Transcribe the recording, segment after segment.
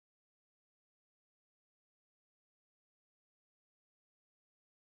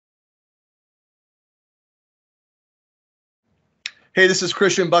Hey, this is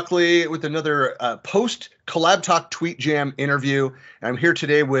Christian Buckley with another post Collab Talk TweetJam interview. And I'm here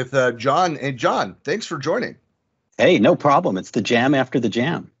today with John. And John, thanks for joining. Hey, no problem. It's the jam after the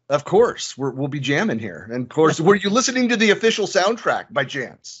jam. Of course, we'll be jamming here. And of course, were you listening to the official soundtrack by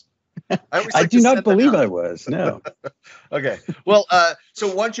chance? I do not believe I was. No. Okay. Well,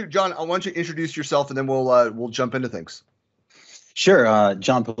 so why don't you, John? I want you to introduce yourself, and then we'll jump into things. Sure.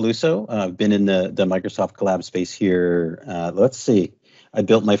 John Peluso. I've been in the Microsoft Collab space here. Let's see. I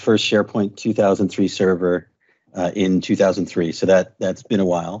built my first SharePoint 2003 server in 2003. So that's been a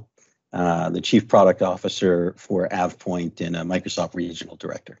while. The chief product officer for AvePoint and a Microsoft regional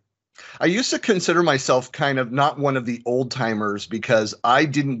director. I used to consider myself kind of not one of the old timers because I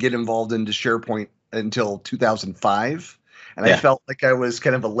didn't get involved into SharePoint until 2005. And I felt like I was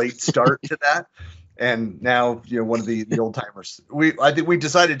kind of a late start to that. And now, one of the old timers. I think we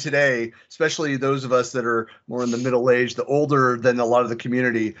decided today, especially those of us that are more in the middle age, the older than a lot of the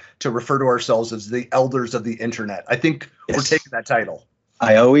community, to refer to ourselves as the elders of the internet. I think we're taking that title.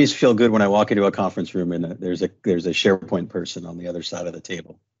 I always feel good when I walk into a conference room and there's a SharePoint person on the other side of the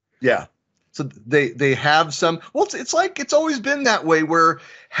table. Yeah. So they have some, well, it's like it's always been that way, where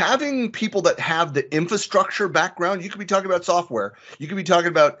having people that have the infrastructure background, you could be talking about software, you could be talking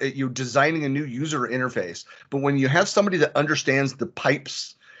about designing a new user interface, but when you have somebody that understands the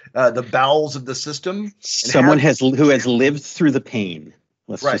pipes, the bowels of the system, someone who has lived through the pain.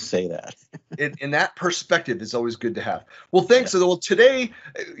 Let's just say that. In that perspective is always good to have. Well, thanks. So, today,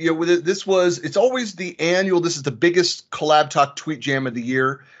 it's always the annual, this is the biggest Collab Talk TweetJam of the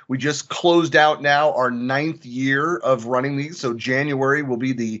year. We just closed out now our 9th year of running these. So January will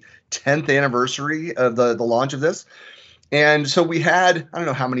be the 10th anniversary of the launch of this. And so we had, I don't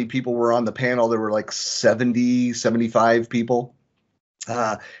know how many people were on the panel. There were like 70, 75 people.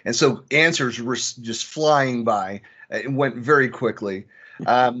 And so answers were just flying by. It went very quickly.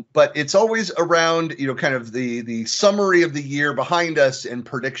 But it's always around, kind of the summary of the year behind us and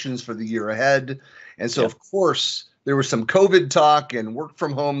predictions for the year ahead. And so, of course, there was some COVID talk and work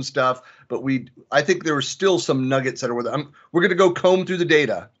from home stuff, but I think there were still some nuggets that are with it. We're going to go comb through the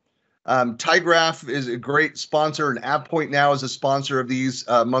data. Tygraph is a great sponsor, and AvePoint now is a sponsor of these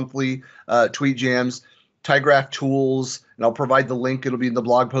monthly TweetJams. Tygraph tools, and I'll provide the link. It'll be in the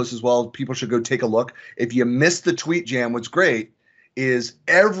blog post as well. People should go take a look. If you missed the TweetJam, what's great is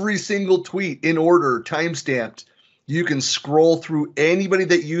every single tweet in order, timestamped. You can scroll through anybody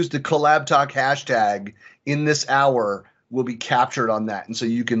that used the Collab Talk hashtag in this hour will be captured on that. And so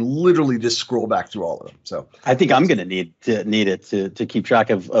you can literally just scroll back through all of them. So I think I'm going to need it to keep track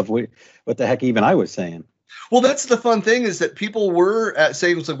of what the heck even I was saying. Well, that's the fun thing, is that people were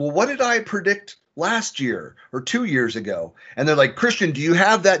saying, it's like, well, what did I predict last year or 2 years ago? And they're like, Christian, do you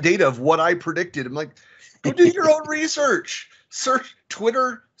have that data of what I predicted? I'm like, go do your own research. Search.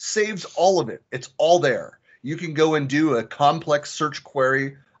 Twitter saves all of it. It's all there. You can go and do a complex search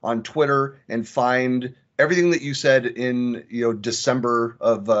query on Twitter and find everything that you said in December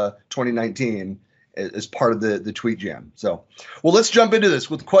of 2019 as part of the TweetJam. So, well, let's jump into this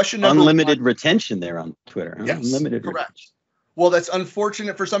with question number unlimited retention there on Twitter. Huh? Yes, unlimited correct. Retention. Well, that's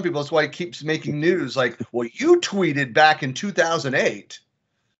unfortunate for some people. That's why it keeps making news. Like, well, you tweeted back in 2008.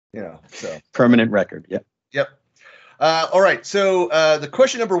 So permanent record. Yep. Yep. All right. So the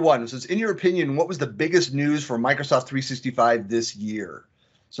question number one says, in your opinion, what was the biggest news for Microsoft 365 this year?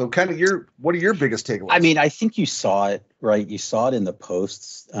 So kind of what are your biggest takeaways? I mean, I think you saw it, right? You saw it in the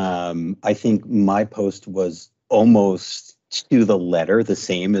posts. I think my post was almost to the letter the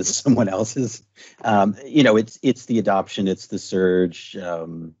same as someone else's. It's the adoption, it's the surge.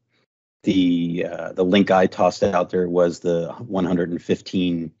 The link I tossed out there was the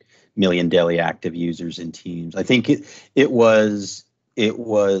 115 million daily active users in Teams. I think it was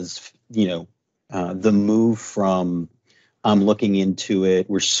the move from I'm looking into it.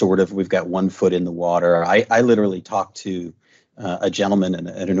 We've got one foot in the water. I literally talked to a gentleman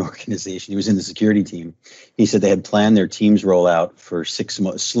at an organization. He was in the security team. He said they had planned their Teams rollout for 6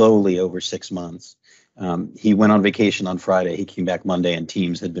 months, slowly over 6 months. He went on vacation on Friday. He came back Monday, and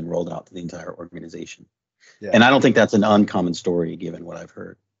Teams had been rolled out to the entire organization. Yeah. And I don't think that's an uncommon story, given what I've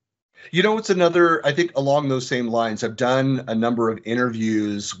heard. It's another, I think along those same lines, I've done a number of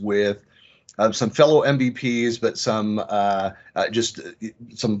interviews with some fellow MVPs, but just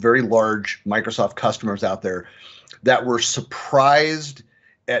some very large Microsoft customers out there that were surprised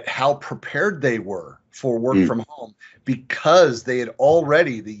at how prepared they were for work from home, because they had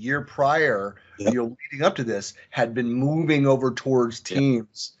already the year prior, leading up to this, had been moving over towards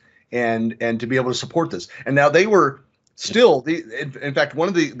Teams and to be able to support this. And now they were still in fact, one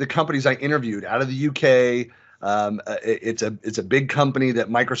of the companies I interviewed out of the UK, It's a big company that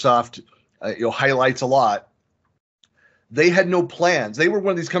Microsoft highlights a lot. They had no plans. They were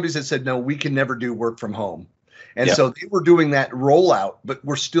one of these companies that said, no, we can never do work from home. And Yep. so they were doing that rollout, but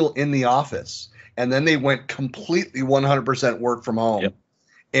we're still in the office. And then they went completely 100% work from home. Yep.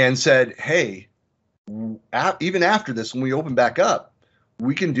 And said, hey, even after this, when we open back up,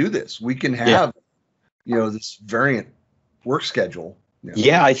 we can do this. We can have, this variant work schedule.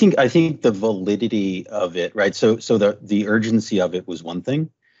 Yeah, I think the validity of it, right? So the urgency of it was one thing,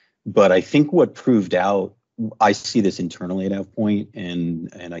 but I think what proved out, I see this internally at AvePoint,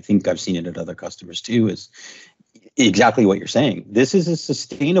 and I think I've seen it at other customers too, is exactly what you're saying. This is a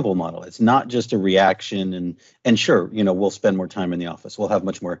sustainable model. It's not just a reaction, and sure, we'll spend more time in the office. We'll have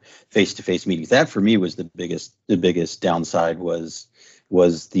much more face-to-face meetings. That for me was the biggest downside was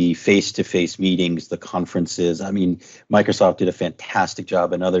the face-to-face meetings, the conferences. I mean, Microsoft did a fantastic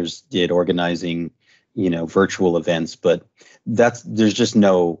job, and others did organizing, virtual events, but there's just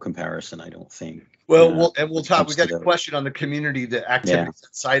no comparison, I don't think. We'll talk. We got a question on the community, the activities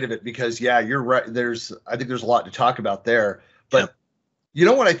side of it, because you're right. I think there's a lot to talk about there. But you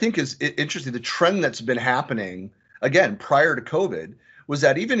know what I think is interesting? The trend that's been happening again prior to COVID was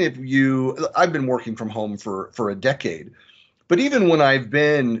that even if I've been working from home for a decade, but even when I've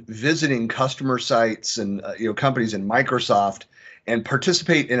been visiting customer sites and companies in Microsoft and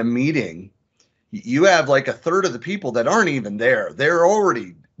participate in a meeting, you have like a third of the people that aren't even there. They're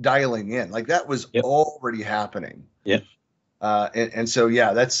already dialing in. Like that was already happening. Yeah. And so,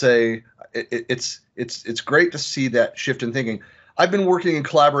 that's it's great to see that shift in thinking. I've been working in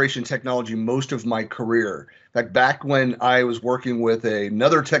collaboration technology most of my career. In fact, back when I was working with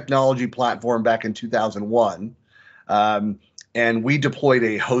another technology platform back in 2001, and we deployed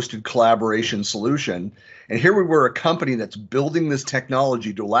a hosted collaboration solution. And here we were, a company that's building this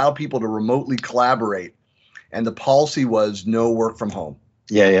technology to allow people to remotely collaborate. And the policy was no work from home.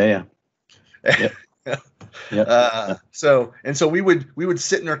 Yeah. So we would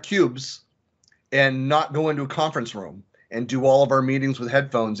sit in our cubes and not go into a conference room and do all of our meetings with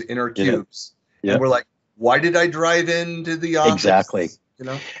headphones in our cubes. And we're like, why did I drive into the office? Exactly.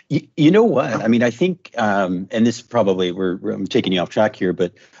 You know what? I mean, I think, and this probably I'm taking you off track here,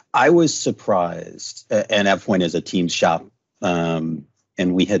 but I was surprised. And AvePoint is a Teams shop, and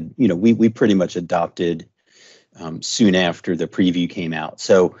we had, we pretty much adopted soon after the preview came out.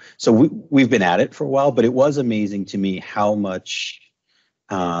 So we've been at it for a while, but it was amazing to me how much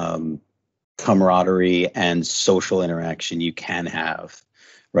camaraderie and social interaction you can have,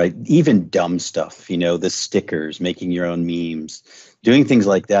 right? Even dumb stuff, the stickers, making your own memes, doing things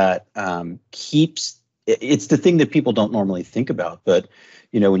like that it's the thing that people don't normally think about. But,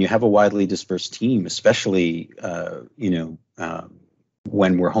 when you have a widely dispersed team, especially,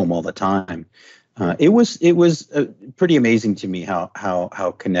 when we're home all the time, it was pretty amazing to me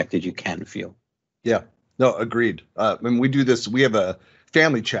how connected you can feel. Yeah, no, agreed. When we do this, we have a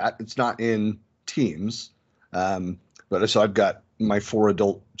family chat. It's not in Teams, but so I've got my 4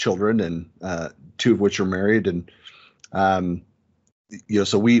 adult children, and 2 of which are married, and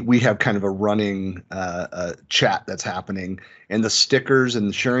so we have kind of a running chat that's happening, and the stickers and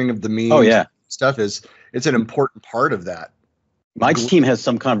the sharing of the memes stuff it's an important part of that. My team has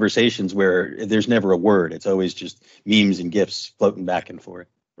some conversations where there's never a word. It's always just memes and GIFs floating back and forth.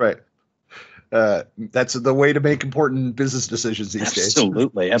 Right. That's the way to make important business decisions these days.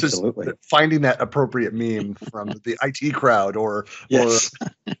 Absolutely. Just finding that appropriate meme from the IT crowd or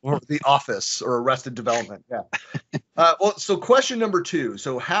the office or Arrested Development. Yeah. So question number 2.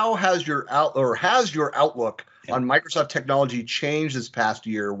 So how has your outlook on Microsoft technology changed this past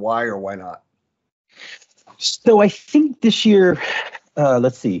year? Why or why not? So I think this year,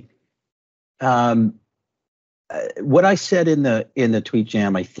 let's see. What I said in the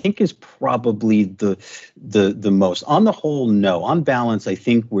TweetJam, I think is probably the most. On the whole, no. On balance, I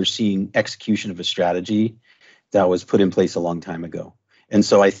think we're seeing execution of a strategy that was put in place a long time ago. And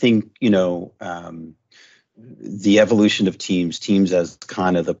so I think, the evolution of Teams as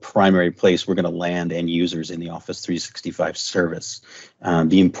kind of the primary place we're going to land end users in the Office 365 service,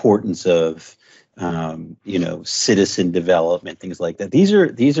 the importance of citizen development, things like that. These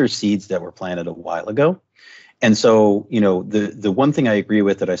are seeds that were planted a while ago. And so, the one thing I agree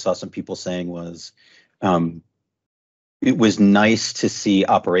with that I saw some people saying was, it was nice to see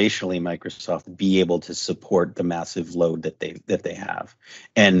operationally Microsoft be able to support the massive load that they have.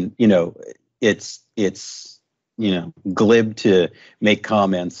 And, it's glib to make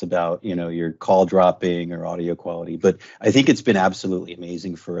comments about, your call dropping or audio quality, but I think it's been absolutely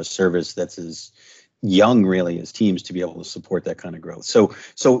amazing for a service that's as young really as Teams to be able to support that kind of growth.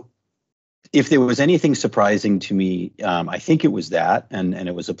 So if there was anything surprising to me, I think it was that, and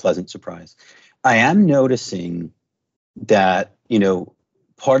it was a pleasant surprise. I am noticing that,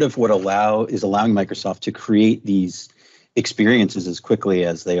 part of what is allowing Microsoft to create these experiences as quickly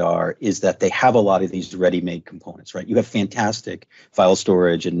as they are is that they have a lot of these ready-made components, right? You have fantastic file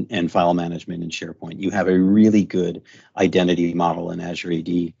storage and file management in SharePoint. You have a really good identity model in Azure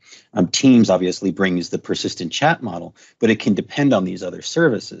AD. Teams obviously brings the persistent chat model, but it can depend on these other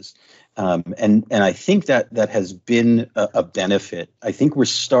services. And I think that has been a benefit. I think we're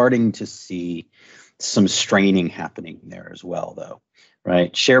starting to see some straining happening there as well, though,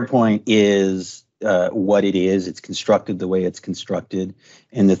 right? SharePoint is what it is. It's constructed the way it's constructed.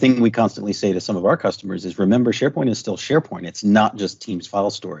 And the thing we constantly say to some of our customers is, remember, SharePoint is still SharePoint. It's not just Teams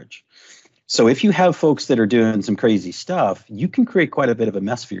file storage. So if you have folks that are doing some crazy stuff, you can create quite a bit of a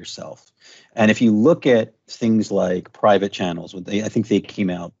mess for yourself. And if you look at things like private channels, I think they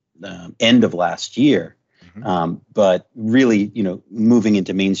came out end of last year. But really, moving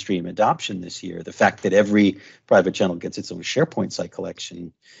into mainstream adoption this year, the fact that every private channel gets its own SharePoint site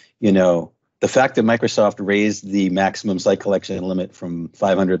collection, the fact that Microsoft raised the maximum site collection limit from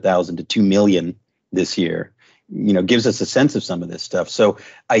 500,000 to 2 million this year, gives us a sense of some of this stuff. So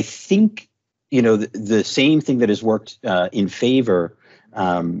I think, the same thing that has worked in favor,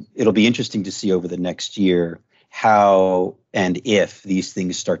 it'll be interesting to see over the next year how and if these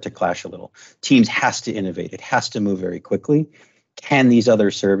things start to clash a little. Teams has to innovate. It has to move very quickly. Can these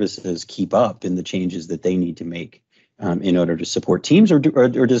other services keep up in the changes that they need to make in order to support Teams, or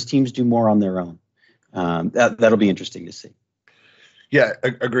does Teams do more on their own? That'll be interesting to see. Yeah,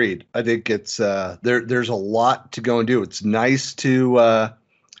 agreed. I think it's there's a lot to go and do. It's nice to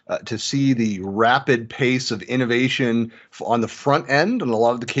see the rapid pace of innovation on the front end and a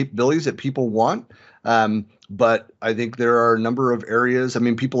lot of the capabilities that people want. But I think there are a number of areas. I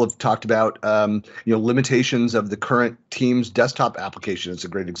mean, people have talked about, limitations of the current Teams desktop application. It's a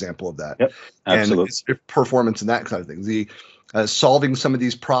great example of that. Yep, absolutely. And it's performance and that kind of thing. The solving some of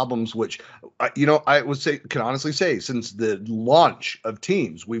these problems, which, I can honestly say, since the launch of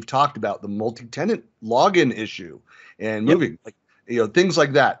Teams, we've talked about the multi-tenant login issue and moving, things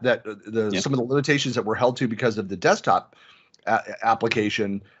like that. Some of the limitations that we're held to because of the desktop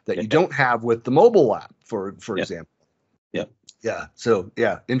application that you don't have with the mobile app, for example. Yeah. So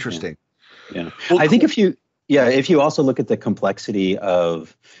interesting. Yeah. Well, I think if you also look at the complexity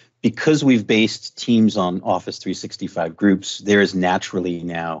of, because we've based Teams on Office 365 groups, there is naturally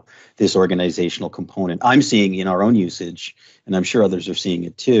now this organizational component. I'm seeing in our own usage, and I'm sure others are seeing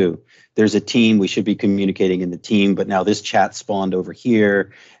it too. There's a team, we should be communicating in the team, but now this chat spawned over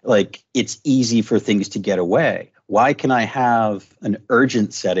here. Like, it's easy for things to get away. Why can I have an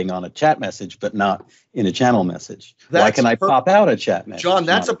urgent setting on a chat message, but not in a channel message? Why can I pop out a chat message? John,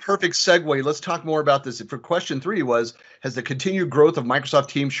 that's a perfect segue. Let's talk more about this. For question 3 has the continued growth of Microsoft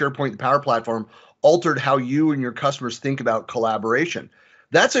Teams, SharePoint, and Power Platform altered how you and your customers think about collaboration?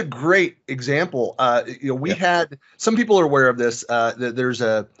 That's a great example. We had, some people are aware of this, that there's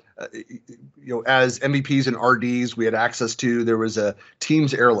as MVPs and RDs, we had access to, there was a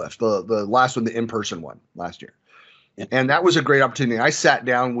Teams Airlift, the last one, the in-person one last year. And that was a great opportunity. I sat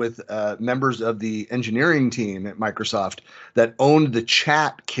down with members of the engineering team at Microsoft that owned the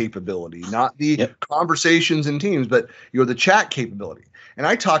chat capability, not the conversations in Teams, but the chat capability. And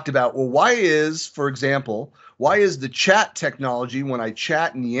I talked about, why is the chat technology when I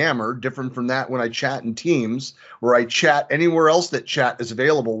chat in Yammer different from that when I chat in Teams, or I chat anywhere else that chat is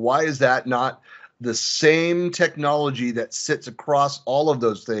available? Why is that not the same technology that sits across all of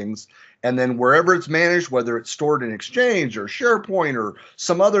those things? And then wherever it's managed, whether it's stored in Exchange or SharePoint or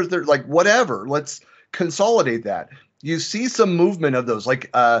some others, like whatever, let's consolidate that. You see some movement of those,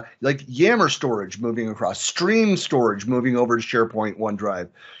 like Yammer storage moving across, Stream storage moving over to SharePoint, OneDrive.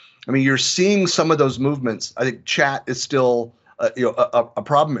 I mean, you're seeing some of those movements. I think chat is still a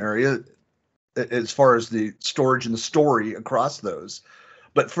problem area as far as the storage and the story across those.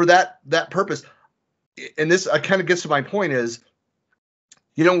 But for that purpose, and this kind of gets to my point is,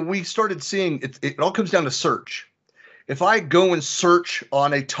 we started seeing it all comes down to search. If I go and search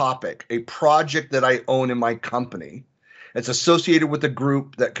on a topic, a project that I own in my company, it's associated with a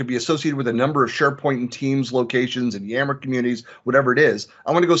group that could be associated with a number of SharePoint and Teams locations and Yammer communities, whatever it is,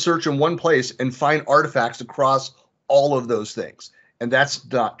 I want to go search in one place and find artifacts across all of those things. And that's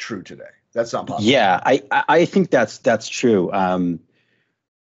not true today. That's not possible. Yeah, I think that's true.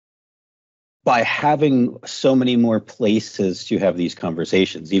 By having so many more places to have these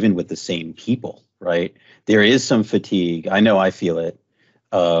conversations, even with the same people, right? There is some fatigue. I know I feel it,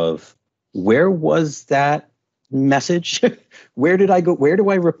 of where was that message? Where did I go? Where do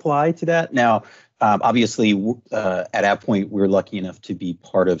I reply to that? Now, obviously, at that point, we're lucky enough to be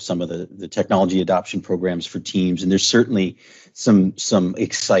part of some of the technology adoption programs for teams, and there's certainly some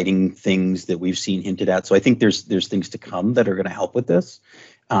exciting things that we've seen hinted at. So I think there's things to come that are going to help with this.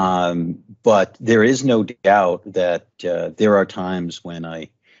 But there is no doubt that there are times when I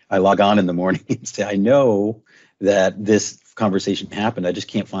log on in the morning and say, I know that this conversation happened. I just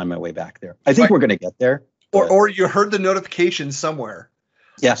can't find my way back there. I think we're going to get there. Or you heard the notification somewhere.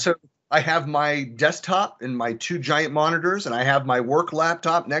 Yeah. So I have my desktop and my 2 giant monitors, and I have my work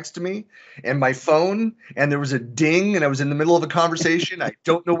laptop next to me and my phone, and there was a ding, and I was in the middle of a conversation. I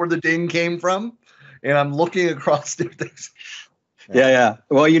don't know where the ding came from, and I'm looking across different things. Yeah.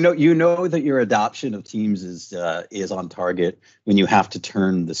 Well, you know that your adoption of Teams is on target when you have to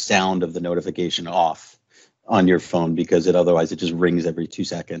turn the sound of the notification off on your phone, because otherwise it just rings every 2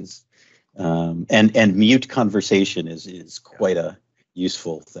 seconds. And mute conversation is quite a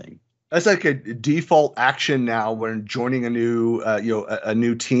useful thing. That's like a default action now when joining a new a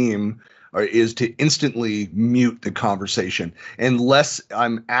new team, or is to instantly mute the conversation. Unless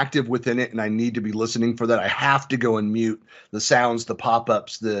I'm active within it and I need to be listening for that, I have to go and mute the sounds, the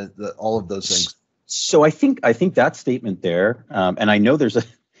pop-ups, the all of those things. So I think that statement there, and I know there's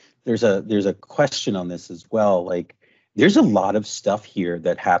a question on this as well. Like, there's a lot of stuff here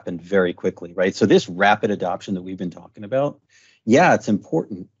that happened very quickly, right? So this rapid adoption that we've been talking about, yeah, it's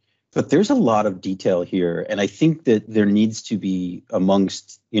important, but there's a lot of detail here, and I think that there needs to be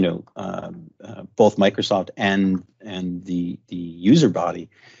amongst both Microsoft and the user body.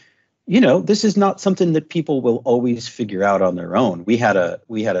 This is not something that people will always figure out on their own. We had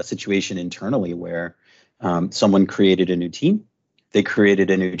a situation internally where someone created a new team. They created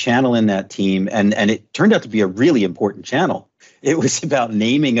a new channel in that team, and it turned out to be a really important channel. It was about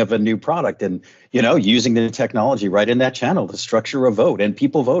naming of a new product and, using the technology right in that channel to structure a vote, and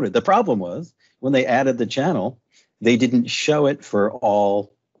people voted. The problem was when they added the channel, they didn't show it for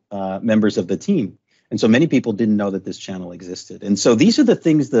all members of the team. And so many people didn't know that this channel existed. And so these are the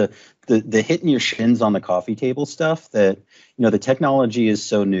things, the hitting your shins on the coffee table stuff that, the technology is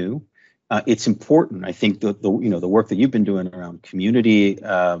so new. It's important. I think the work that you've been doing around community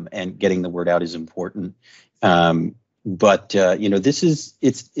and getting the word out is important. But this is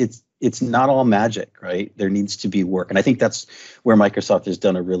it's not all magic, right? There needs to be work, and I think that's where Microsoft has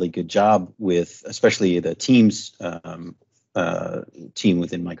done a really good job with, especially the Teams team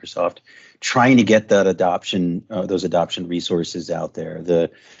within Microsoft, trying to get that adoption, those adoption resources out there.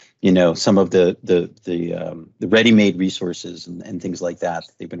 Some of the ready-made resources and things like that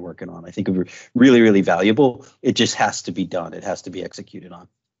they've been working on, I think are really, really valuable. It just has to be done. It has to be executed on.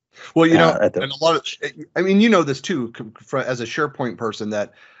 Well, and a lot of, this too, as a SharePoint person,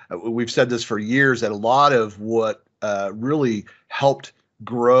 that we've said this for years, that a lot of what really helped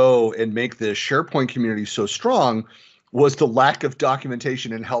grow and make the SharePoint community so strong was the lack of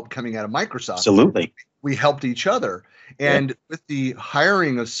documentation and help coming out of Microsoft. Absolutely. We helped each other. And with the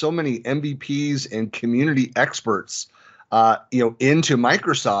hiring of so many MVPs and community experts, into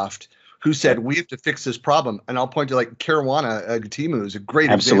Microsoft, who said, we have to fix this problem. And I'll point to like Caruana Gatimu is a great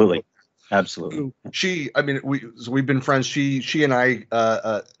example. Absolutely. We've been friends. She and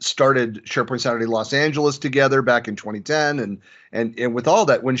I started SharePoint Saturday Los Angeles together back in 2010. And with all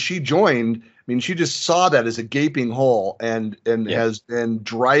that, when she joined, she just saw that as a gaping hole and has been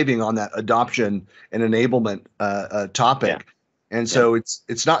driving on that adoption and enablement topic. Yeah. And so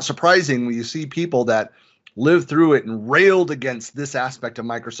it's not surprising when you see people that lived through it and railed against this aspect of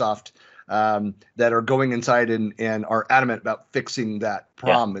Microsoft that are going inside and are adamant about fixing that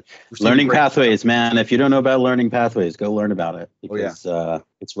problem. Yeah. Learning pathways, man. If you don't know about learning pathways, go learn about it, because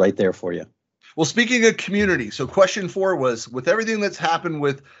it's right there for you. Well, speaking of community, so question 4 was, with everything that's happened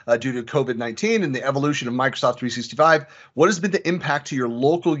with due to COVID-19 and the evolution of Microsoft 365, what has been the impact to your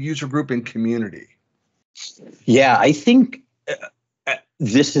local user group and community? Yeah, I think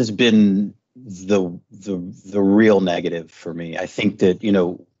this has been the real negative for me. I think that,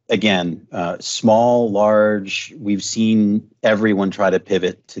 again, small, large, we've seen everyone try to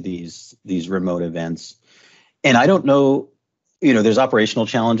pivot to these remote events. And I don't know, there's operational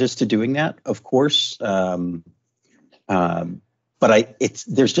challenges to doing that, of course. But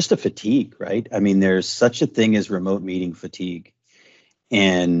there's just a fatigue, right? There's such a thing as remote meeting fatigue.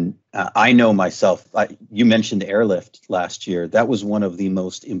 And I know myself, you mentioned Airlift last year. That was one of the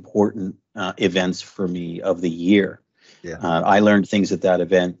most important events for me of the year. Yeah. I learned things at that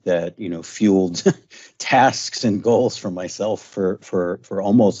event that, fueled tasks and goals for myself for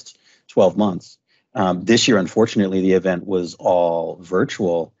almost 12 months. This year, unfortunately, the event was all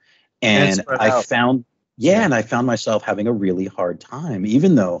virtual. And I found Yeah, and I found myself having a really hard time,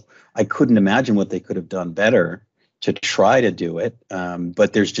 even though I couldn't imagine what they could have done better to try to do it.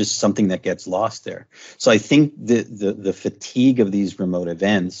 But there's just something that gets lost there. So I think the fatigue of these remote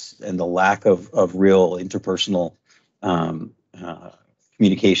events and the lack of real interpersonal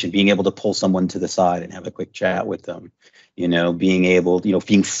communication, being able to pull someone to the side and have a quick chat with them,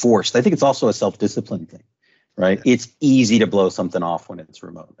 being forced. I think it's also a self-discipline thing. Right. It's easy to blow something off when it's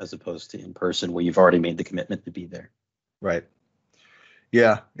remote as opposed to in person where you've already made the commitment to be there. Right.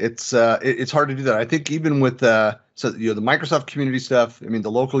 Yeah, it's hard to do that. I think even with the Microsoft community stuff, I mean,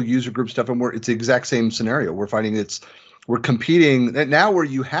 the local user group stuff, and it's the exact same scenario. We're finding we're competing now where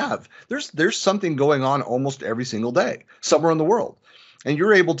there's something going on almost every single day somewhere in the world. And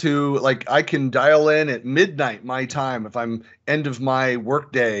you're able to, like, I can dial in at midnight my time if I'm end of my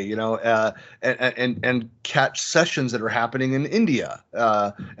workday, and catch sessions that are happening in India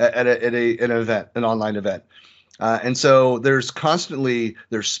at an event, an online event. And so there's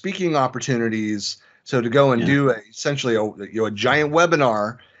speaking opportunities. So to go and do essentially a giant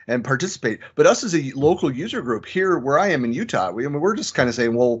webinar and participate. But us as a local user group here where I am in Utah, we're just kind of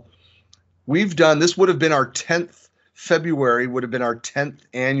saying, well, we've done, this would have been our 10th. February would have been our 10th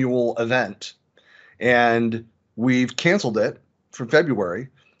annual event, and we've canceled it for February.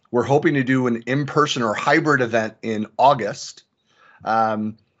 We're hoping to do an in-person or hybrid event in August.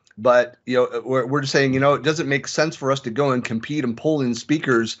 But we're just saying, it doesn't make sense for us to go and compete and pull in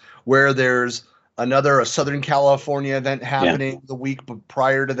speakers where there's a Southern California event happening the week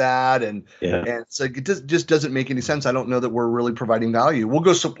prior to that. And so it just doesn't make any sense. I don't know that we're really providing value. We'll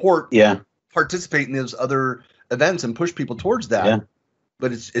go support, participate in those other events and push people towards that,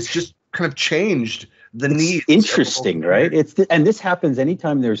 but it's just kind of changed the need. Interesting, right? And this happens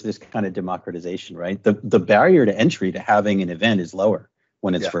anytime there's this kind of democratization, right? The barrier to entry to having an event is lower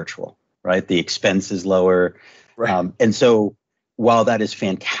when it's virtual, right? The expense is lower, right? And so while that is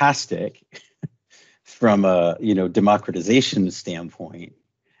fantastic from a democratization standpoint,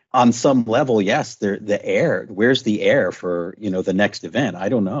 on some level, yes, where's the air for the next event? I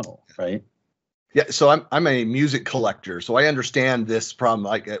don't know, right? Yeah, so I'm a music collector, so I understand this problem.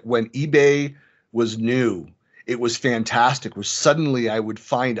 Like when eBay was new, it was fantastic. Was suddenly I would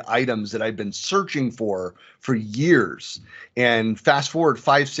find items that I'd been searching for years, and fast forward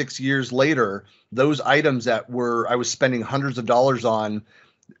 5-6 years later, those items that I was spending hundreds of dollars on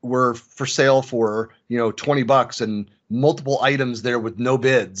were for sale for $20, and multiple items there with no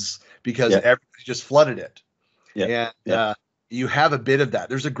bids because everybody just flooded it. You have a bit of that.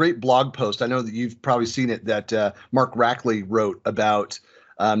 There's a great blog post. I know that you've probably seen it that Mark Rackley wrote about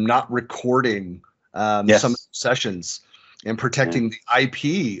not recording some of the sessions and protecting the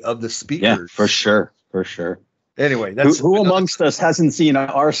IP of the speakers. Yeah, for sure. Anyway, that's who amongst us hasn't seen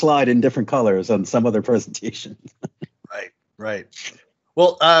our slide in different colors on some other presentation? Right.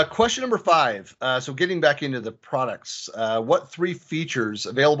 Well, question number 5. So getting back into the products, what 3 features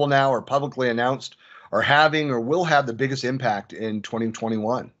available now or publicly announced are having or will have the biggest impact in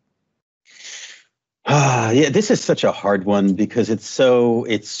 2021? This is such a hard one because it's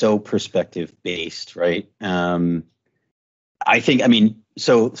so perspective based, right? I'll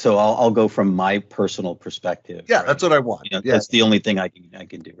go from my personal perspective. Yeah, right? That's what I want. That's the only thing I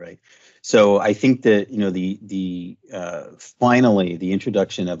can do, right? So I think that finally the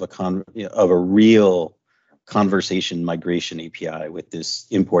introduction of a real conversation migration API with this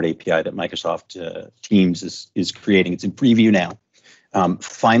import API that Microsoft Teams is creating. It's in preview now.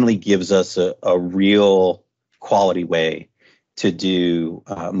 Finally gives us a real quality way to do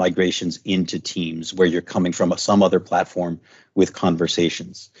migrations into Teams where you're coming from some other platform with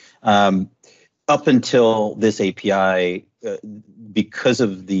conversations. Up until this API, because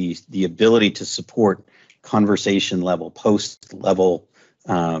of the ability to support conversation level, post level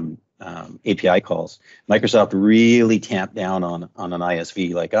API calls, Microsoft really tamped down on an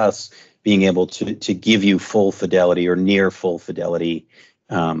ISV like us being able to give you full fidelity or near full fidelity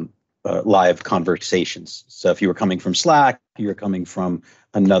live conversations. So if you were coming from Slack, you were coming from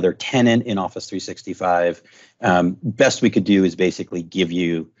another tenant in Office 365, best we could do is basically give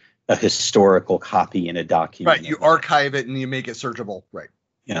you a historical copy in a document. Right, you archive it and you make it searchable. Right.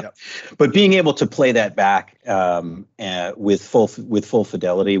 Yeah, yep. But being able to play that back with full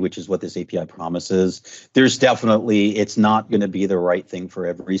fidelity, which is what this API promises, there's definitely, it's not going to be the right thing for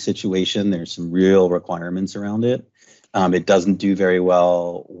every situation. There's some real requirements around it. It doesn't do very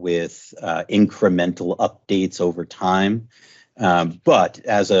well with incremental updates over time. But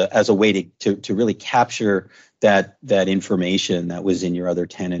as a way to really capture that information that was in your other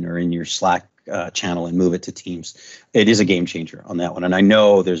tenant or in your Slack channel and move it to Teams. It is a game changer on that one. And I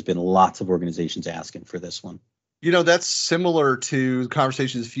know there's been lots of organizations asking for this one. That's similar to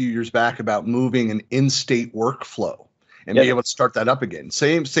conversations a few years back about moving an in-state workflow and be able to start that up again.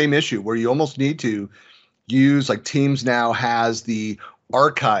 Same issue where you almost need to use, like, Teams now has the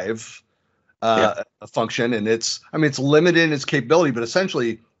archive function, and it's limited in its capability, but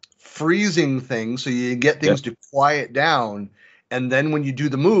essentially freezing things so you get things to quiet down, and then when you do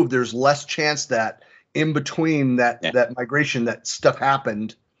the move, there's less chance that in between that migration, that stuff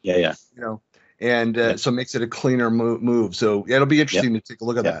happened. And so it makes it a cleaner move. So it'll be interesting to take a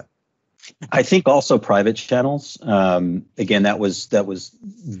look at that. I think also private channels. Again, that was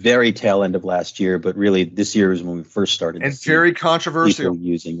very tail end of last year, but really this year is when we first started. And very controversial.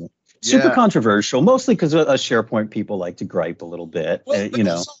 Using it. Super controversial, mostly because SharePoint people like to gripe a little bit.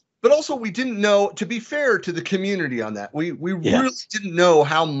 But also, we didn't know, to be fair to the community on that, we really didn't know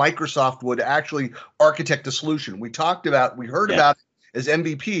how Microsoft would actually architect a solution. We heard about it as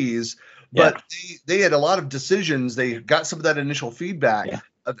MVPs, but they had a lot of decisions. They got some of that initial feedback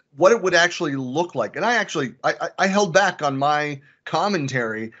of what it would actually look like. And I held back on my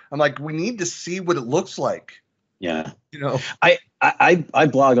commentary. I'm like, we need to see what it looks like. Yeah. I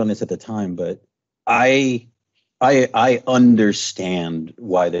blogged on this at the time, but I understand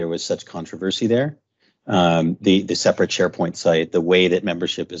why there was such controversy there. The separate SharePoint site, the way that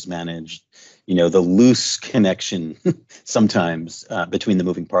membership is managed, the loose connection sometimes between the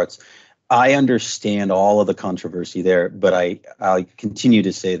moving parts. I understand all of the controversy there, but I continue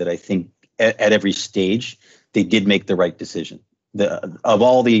to say that I think at every stage they did make the right decision. Of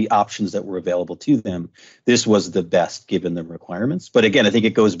all the options that were available to them, this was the best given the requirements. But again, I think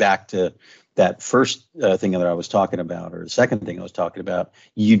it goes back to that first thing that I was talking about, or the second thing I was talking about.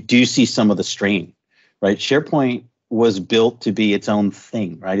 You do see some of the strain, right? SharePoint was built to be its own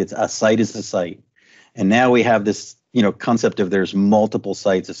thing, right? It's a site is a site. And now we have this, concept of there's multiple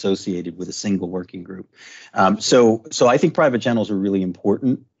sites associated with a single working group. So I think private channels are really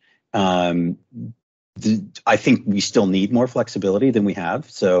important. I think we still need more flexibility than we have.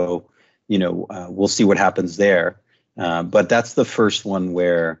 So, we'll see what happens there. But that's the first one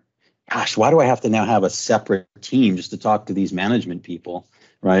where, gosh, why do I have to now have a separate team just to talk to these management people,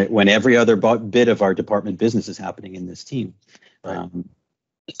 right? When every other bit of our department business is happening in this team. Right.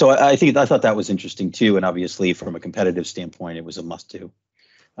 So I thought that was interesting too. And obviously from a competitive standpoint, it was a must do.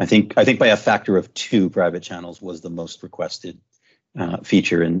 I think by a factor of 2, private channels was the most requested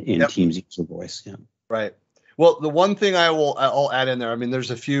feature in Teams user voice. Yeah. Right. Well, the one thing I'll add in there,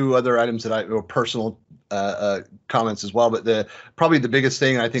 there's a few other items that or personal comments as well, but probably the biggest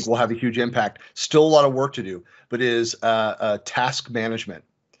thing I think will have a huge impact, still a lot of work to do, but is task management.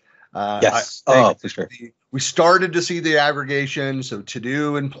 Yes. For sure. We started to see the aggregation, so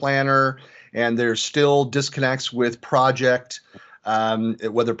To-Do and Planner, and there's still disconnects with Project,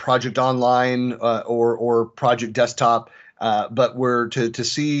 whether Project Online or Project Desktop, but we're to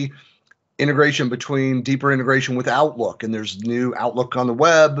see deeper integration with Outlook, and there's new Outlook on the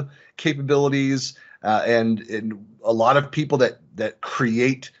web capabilities, and a lot of people that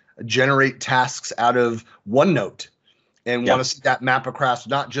generate tasks out of OneNote and want to see that map across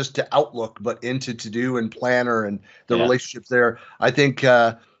not just to Outlook but into To-Do and Planner and the relationships there. I think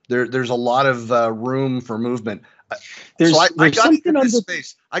there's a lot of room for movement. I got into this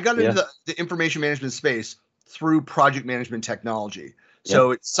space. I got into the information management space through project management technology. So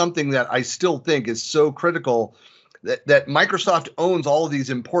it's something that I still think is so critical that Microsoft owns all of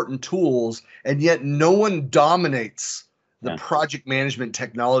these important tools, and yet no one dominates the project management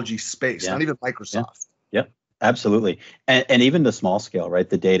technology space, not even Microsoft. Yeah, absolutely. And even the small scale, right?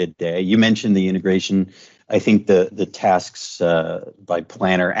 The day-to-day. You mentioned the integration. I think the tasks by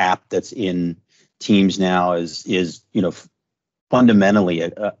Planner app that's in Teams now is fundamentally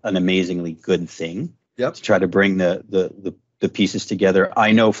an amazingly good thing to try to bring the pieces together.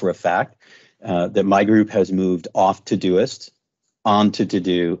 I know for a fact that my group has moved off Todoist onto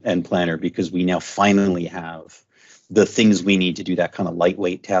To-Do and Planner because we now finally have the things we need to do that kind of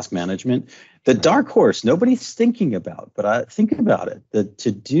lightweight task management. The dark horse nobody's thinking about, but I think about it. The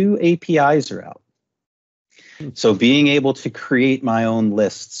To-Do APIs are out. So being able to create my own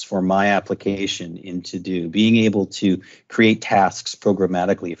lists for my application in To-Do, being able to create tasks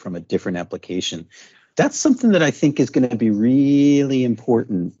programmatically from a different application, that's something that I think is going to be really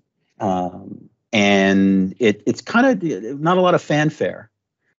important. And it's kind of not a lot of fanfare,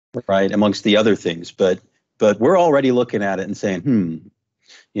 right, amongst the other things, but we're already looking at it and saying,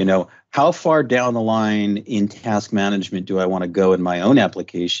 how far down the line in task management do I want to go in my own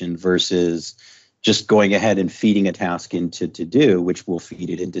application versus, just going ahead and feeding a task into to do, which will feed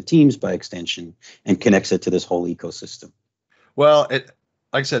it into Teams by extension and connects it to this whole ecosystem. Well, like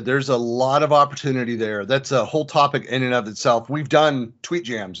I said, there's a lot of opportunity there. That's a whole topic in and of itself. We've done tweet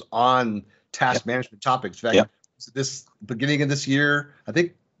jams on task management topics. In fact, this beginning of this year, I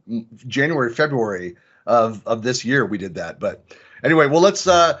think January, February of this year, we did that. But anyway, well, let's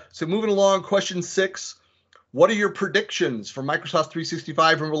so moving along. Question 6. What are your predictions for Microsoft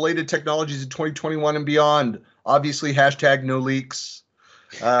 365 and related technologies in 2021 and beyond? Obviously, hashtag no leaks.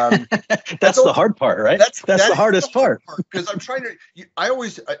 That's the hard part, right? That's the hardest part. Because I'm trying to,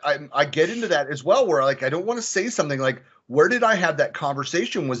 I get into that as well, where like, I don't want to say something like, where did I have that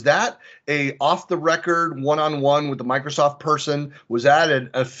conversation? Was that a off the record one-on-one with the Microsoft person? Was that an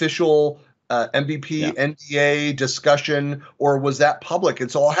official MVP, NDA discussion, or was that public? And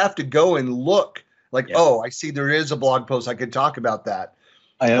so I'll have to go and look like, oh, I see there is a blog post. I could talk about that.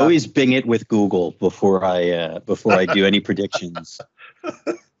 I always bing it with Google before I do any predictions.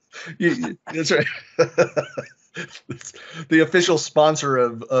 That's right. The official sponsor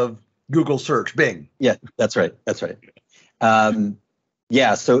of Google search, Bing. Yeah, that's right.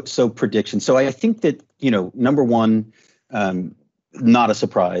 So prediction. So I think that, number one, not a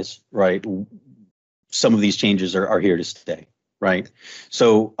surprise, right? Some of these changes are here to stay, right?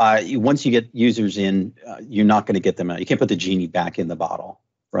 So once you get users in, you're not going to get them out. You can't put the genie back in the bottle,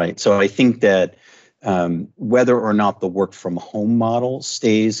 right? So I think that whether or not the work from home model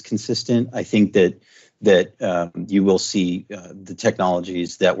stays consistent, I think that you will see the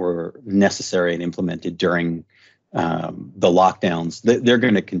technologies that were necessary and implemented during the lockdowns, they're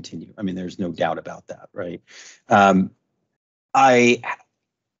going to continue. I mean, there's no doubt about that, right? I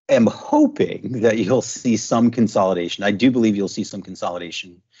am hoping that you'll see some consolidation. I do believe you'll see some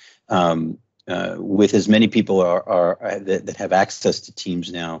consolidation with as many people that have access to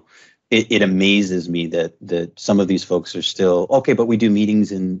Teams now. It amazes me that some of these folks are still, okay, but we do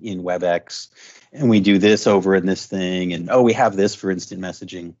meetings in WebEx and we do this over in this thing. And, we have this for instant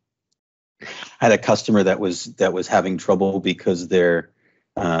messaging. I had a customer that was having trouble because their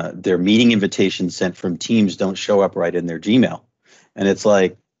meeting invitations sent from Teams don't show up right in their Gmail. And it's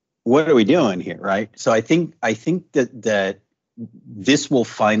like, what are we doing here, right? So I think that this will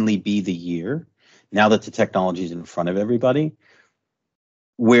finally be the year, now that the technology is in front of everybody,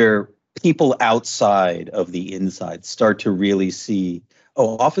 where people outside of the inside start to really see,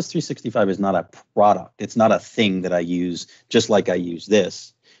 Office 365 is not a product. It's not a thing that I use just like I use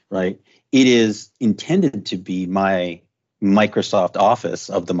this, right? It is intended to be my Microsoft Office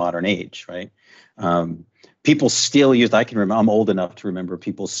of the modern age, right? People still use, I can remember, I'm old enough to remember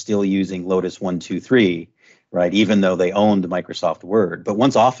people still using Lotus 1-2-3, right? Even though they owned Microsoft Word. But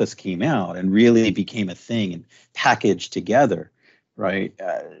once Office came out and really became a thing and packaged together, right?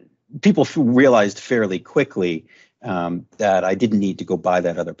 People realized fairly quickly that I didn't need to go buy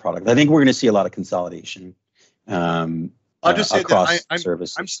that other product. I think we're going to see a lot of consolidation. I'll just say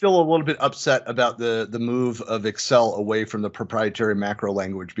that I'm still a little bit upset about the move of Excel away from the proprietary macro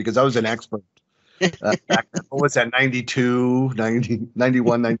language, because I was an expert back then. What was that, 92, 90,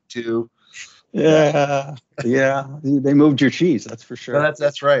 91, 92? Yeah. They moved your cheese, that's for sure. No,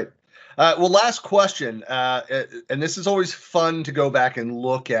 that's right. Well, last question, and this is always fun to go back and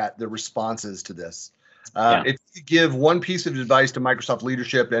look at the responses to this. If you give one piece of advice to Microsoft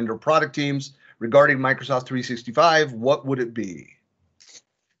leadership and or product teams regarding Microsoft 365, what would it be?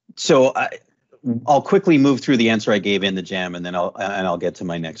 So I'll quickly move through the answer I gave in the jam, and then I'll get to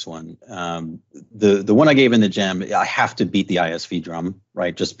my next one. The one I gave in the jam, I have to beat the ISV drum,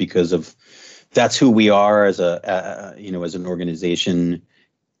 right? Just because of that's who we are as as an organization.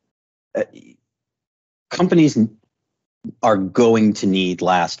 Companies are going to need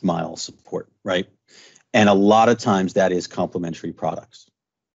last mile support, right? And a lot of times that is complementary products.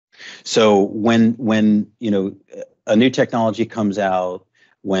 So when a new technology comes out,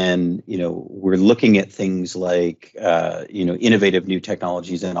 when we're looking at things like innovative new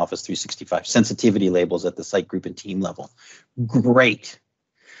technologies in Office 365, sensitivity labels at the site group and team level, great.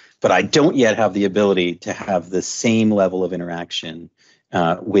 But I don't yet have the ability to have the same level of interaction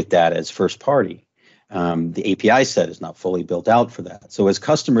with that as first party. The API set is not fully built out for that. So as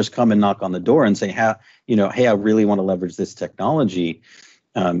customers come and knock on the door and say, hey, I really want to leverage this technology,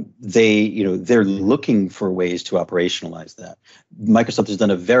 they're looking for ways to operationalize that. Microsoft has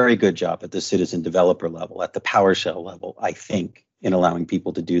done a very good job at the citizen developer level, at the PowerShell level, I think, in allowing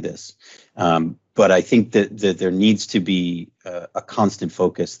people to do this. But I think that there needs to be a constant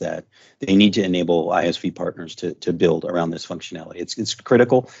focus that they need to enable ISV partners to build around this functionality. It's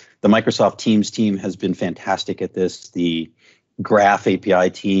critical. The Microsoft Teams team has been fantastic at this. The Graph API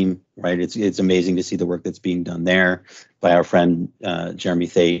team, right? It's amazing to see the work that's being done there by our friend Jeremy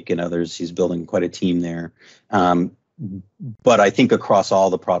Thake and others. He's building quite a team there. But I think across all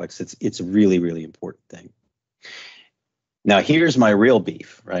the products, it's a really, really important thing. Now, here's my real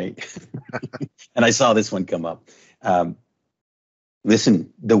beef, right? And I saw this one come up.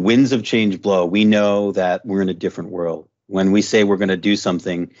 Listen, the winds of change blow. We know that we're in a different world. When we say we're going to do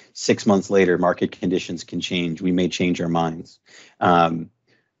something, 6 months later, market conditions can change. We may change our minds.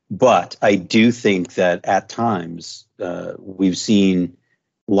 But I do think that at times we've seen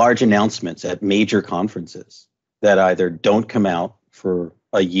large announcements at major conferences that either don't come out for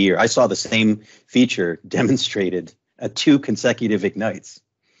a year. I saw the same feature demonstrated at 2 consecutive Ignites.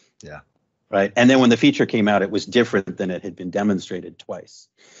 Yeah. Right. And then when the feature came out, it was different than it had been demonstrated twice.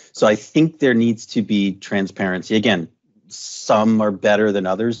 So I think there needs to be transparency. Again, some are better than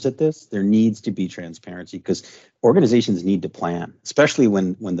others at this. There needs to be transparency because organizations need to plan, especially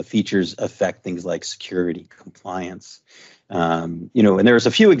when the features affect things like security, compliance. And there's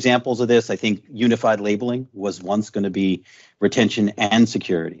a few examples of this. I think unified labeling was once going to be retention and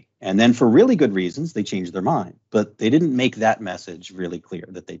security. And then for really good reasons, they changed their mind. But they didn't make that message really clear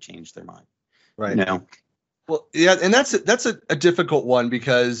that they changed their mind. Right. Well, yeah, and that's a difficult one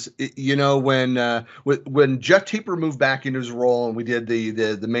because when Jeff Teeper moved back into his role and we did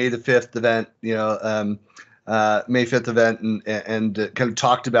the May the 5th event, May 5th event and kind of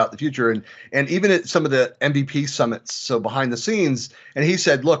talked about the future and even at some of the MVP summits, so behind the scenes, and he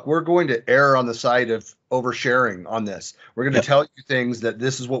said, look, we're going to err on the side of oversharing on this. We're going to tell you things that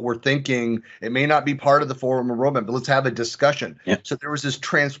this is what we're thinking. It may not be part of the formal roadmap, but let's have a discussion. So there was this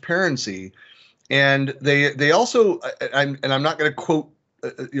transparency. And they also, I'm not going to quote,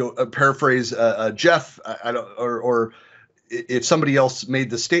 paraphrase Jeff, or if somebody else made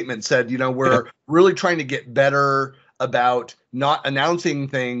the statement, said, we're really trying to get better about not announcing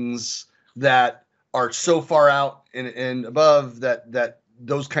things that are so far out and above that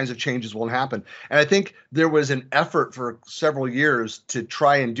those kinds of changes won't happen. And I think there was an effort for several years to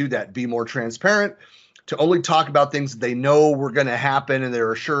try and do that, be more transparent, to only talk about things that they know were going to happen and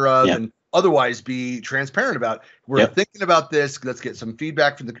they're sure of, and otherwise be transparent about. We're thinking about this. Let's get some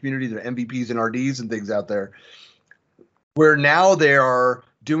feedback from the community, the MVPs and RDs and things out there. Where now they are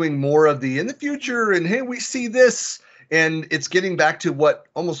doing more of the in the future and hey, we see this. And it's getting back to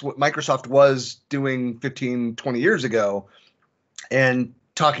what Microsoft was doing 15, 20 years ago and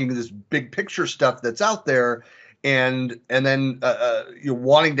talking to this big picture stuff that's out there. And then you're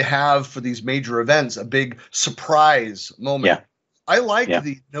wanting to have for these major events a big surprise moment. Yeah. I like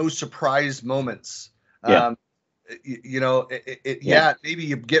the no surprise moments. Maybe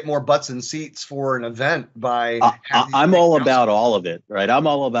you get more butts and seats for an event by. I'm all about all of it, right? I'm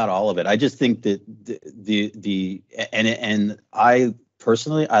all about all of it. I just think that and I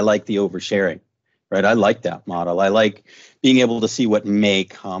personally, I like the oversharing, right? I like that model. I like being able to see what may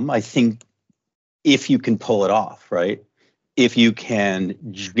come. I think if you can pull it off, right? If you can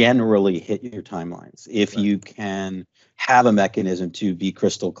generally hit your timelines, if you can have a mechanism to be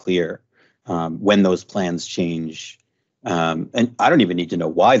crystal clear when those plans change. And I don't even need to know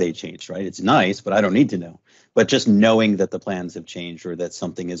why they changed, right? It's nice, but I don't need to know. But just knowing that the plans have changed or that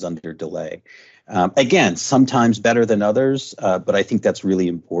something is under delay. Again, sometimes better than others, but I think that's really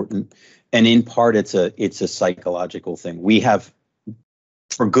important. And in part, it's a psychological thing. We have,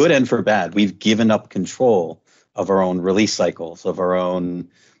 for good and for bad, we've given up control of our own release cycles, of our own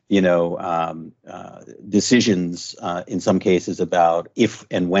decisions in some cases about if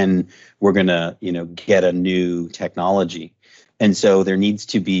and when we're going to, get a new technology. And so there needs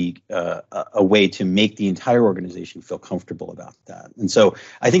to be a way to make the entire organization feel comfortable about that. And so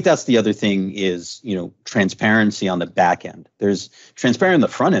I think that's the other thing is, transparency on the back end. There's transparency on the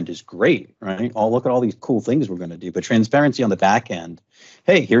front end is great, right? Oh, look at all these cool things we're going to do. But transparency on the back end,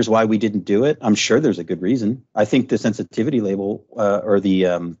 hey, here's why we didn't do it. I'm sure there's a good reason. I think the sensitivity label or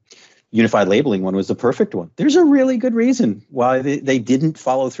the unified labeling one was the perfect one. There's a really good reason why they didn't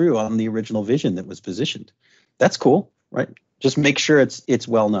follow through on the original vision that was positioned. That's cool, right? Just make sure it's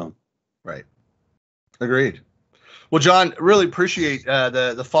well known. Right. Agreed. Well, John, really appreciate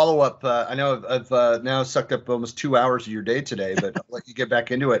the follow up. I know I've now sucked up almost 2 hours of your day today, but I'll let you get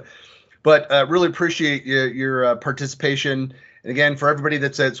back into it. But really appreciate your participation. And again, for everybody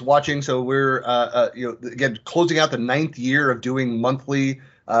that's watching, so we're again closing out the 9th year of doing monthly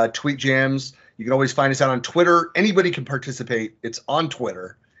tweet jams. You can always find us out on Twitter. Anybody can participate. It's on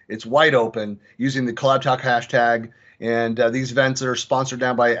Twitter. It's wide open using the Collab Talk hashtag. And these events are sponsored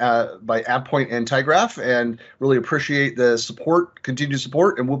now by AppPoint and Tygraph, and really appreciate the support, continued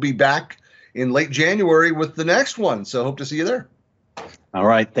support. And we'll be back in late January with the next one. So hope to see you there. All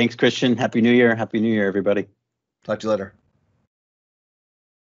right. Thanks, Christian. Happy New Year. Happy New Year, everybody. Talk to you later.